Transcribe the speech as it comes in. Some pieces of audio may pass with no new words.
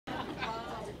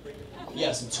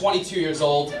Yes, I'm 22 years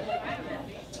old.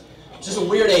 Just a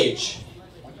weird age,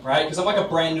 right? Because I'm like a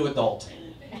brand new adult.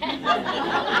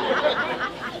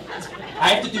 I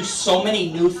have to do so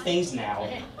many new things now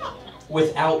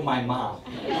without my mom.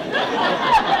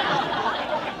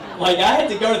 Like, I had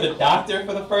to go to the doctor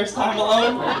for the first time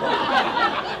alone,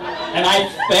 and I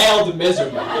failed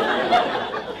miserably.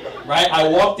 Right? I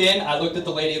walked in, I looked at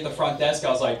the lady at the front desk, I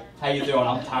was like, "How you doing?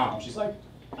 I'm Tom." She's like,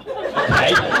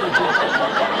 "Okay."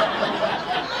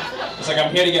 It's like,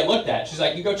 "I'm here to get looked at." She's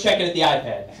like, "You go check in at the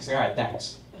iPad." She's like, "All right,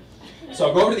 thanks." So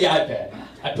I go over to the iPad,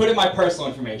 I put in my personal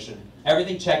information,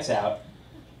 everything checks out.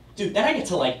 Dude, then I get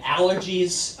to like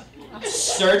allergies,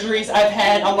 surgeries I've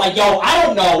had. I'm like, yo, I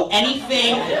don't know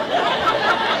anything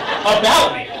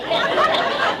about me.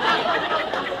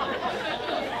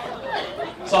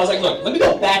 So I was like, look, let me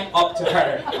go back up to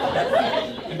her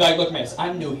and be like, "Look, miss,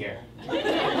 I'm new here.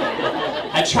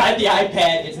 I tried the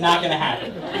iPad, it's not gonna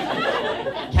happen.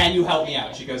 Can you help me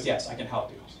out?" She goes, "Yes, I can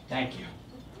help you." "Thank you.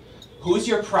 Who's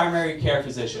your primary care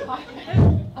physician?"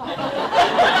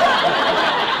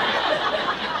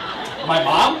 My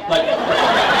mom? Like,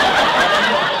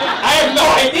 I have no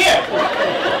idea.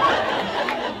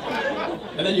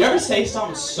 And then you ever say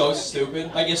something so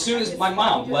stupid? Like, as soon as my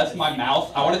mom left my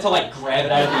mouth, I wanted to like grab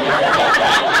it out of the air and get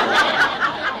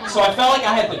back. So I felt like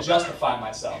I had to justify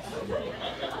myself.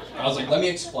 I was like, let me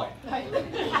explain.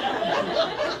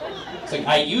 It's like,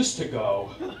 I used to go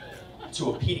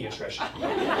to a pediatrician.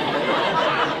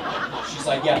 She's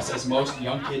like, yes, as most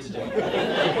young kids do.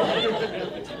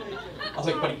 I was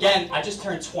like, but again, I just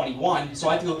turned 21, so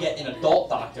I had to go get an adult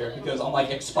doctor because I'm like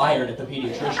expired at the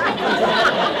pediatrician.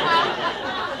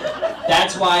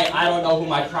 That's why I don't know who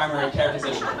my primary care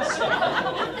physician is.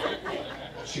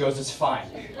 She goes, "It's fine.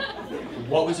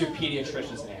 What was your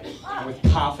pediatrician's name?" And with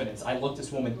confidence, I looked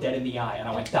this woman dead in the eye and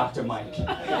I went, "Dr. Mike."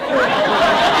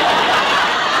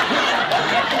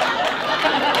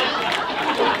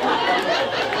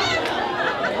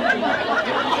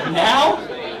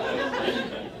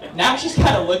 Now she's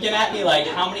kind of looking at me like,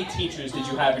 "How many teachers did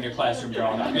you have in your classroom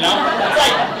growing up?" You know?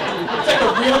 It's like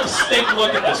a real distinct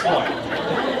look at this point.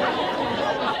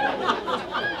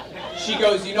 She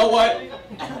goes, "You know what?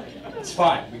 It's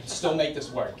fine. We can still make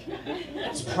this work.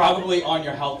 It's probably on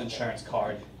your health insurance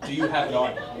card. Do you have it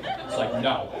on you?" It's like,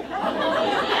 "No."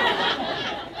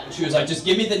 She was like, "Just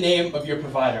give me the name of your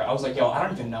provider." I was like, "Yo, I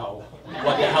don't even know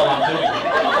what the hell I'm doing here."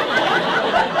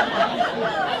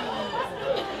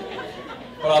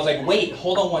 But I was like, "Wait,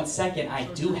 hold on 1 second. I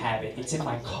do have it. It's in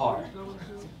my car."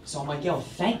 So I'm like, "Yo,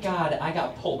 thank God I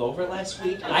got pulled over last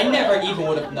week. I never even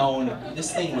would have known this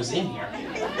thing was in here."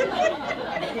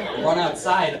 Run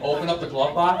outside, open up the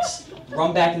glove box,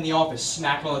 run back in the office,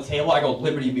 smack it on the table. I go,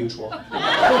 "Liberty Mutual."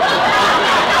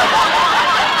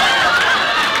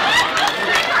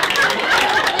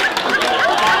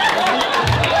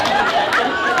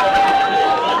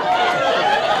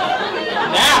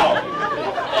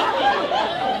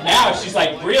 Now she's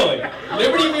like, "Really?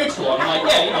 Liberty Mutual?" I'm like,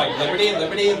 "Yeah, you know, like liberty,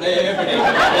 liberty, liberty, liberty."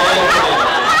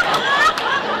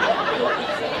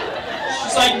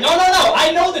 She's like, "No, no, no,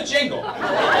 I know the jingle.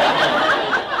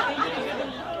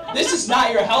 This is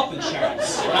not your health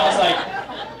insurance." And I was like,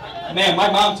 "Man, my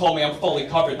mom told me I'm fully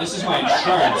covered. This is my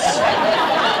insurance.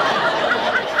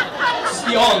 This is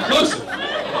the all-inclusive."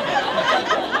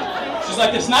 She's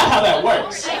like, "That's not how that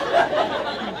works."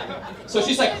 So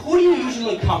she's like, "Who do you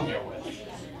usually come here with?"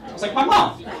 I was like, "My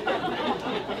mom."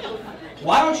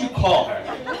 "Why don't you call her?"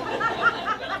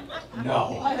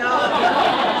 "No."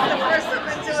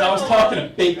 So I was talking a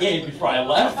big game before I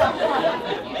left.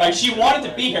 Like, she wanted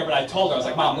to be here, but I told her, I was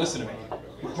like, "Mom, listen to me.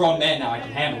 I'm a grown man now, I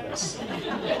can handle this."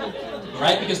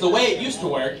 Right? Because the way it used to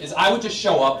work is I would just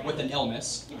show up with an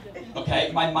illness, okay?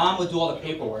 My mom would do all the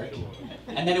paperwork,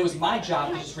 and then it was my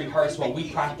job to just rehearse while we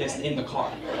practiced in the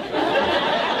car.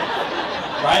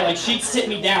 Right? Like, she'd sit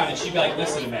me down and she'd be like,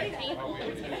 "Listen to me.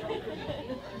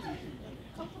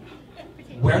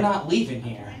 We're not leaving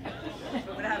here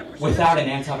without an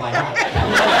antibiotic."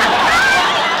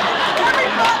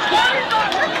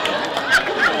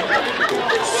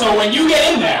 So when you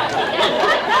get in there,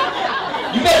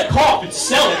 you better cough and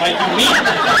sell it like you mean it.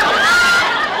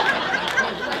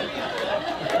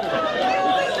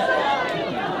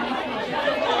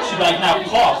 She'd be like, "Now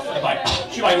cough." I'm like,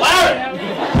 she'd be like, "Louder!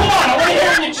 Come on, I want to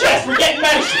hear it in your chest. We're getting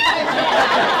medicine."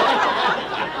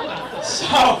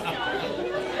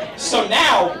 So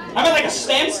now, I'm at like a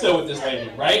standstill with this lady,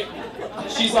 right?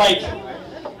 She's like,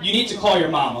 "You need to call your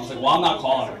mom." I was like, "Well, I'm not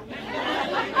calling her."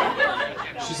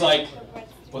 She's like,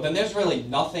 well, then there's really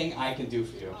nothing I can do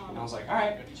for you. And I was like, all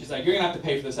right. She's like, you're going to have to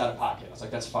pay for this out of pocket. I was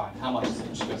like, that's fine. How much is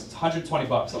it? She goes, it's 120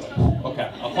 bucks. I was like,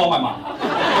 okay, I'll call my mom.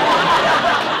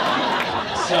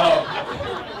 So,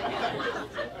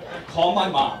 I call my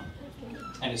mom.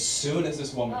 And as soon as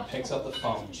this woman picks up the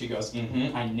phone, she goes,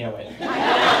 I knew it.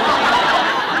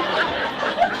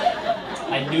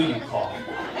 I knew you'd call.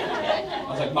 I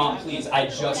was like, Mom, please, I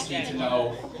just need to know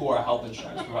who our health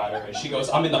insurance provider is. She goes,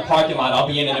 I'm in the parking lot, I'll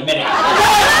be in a minute.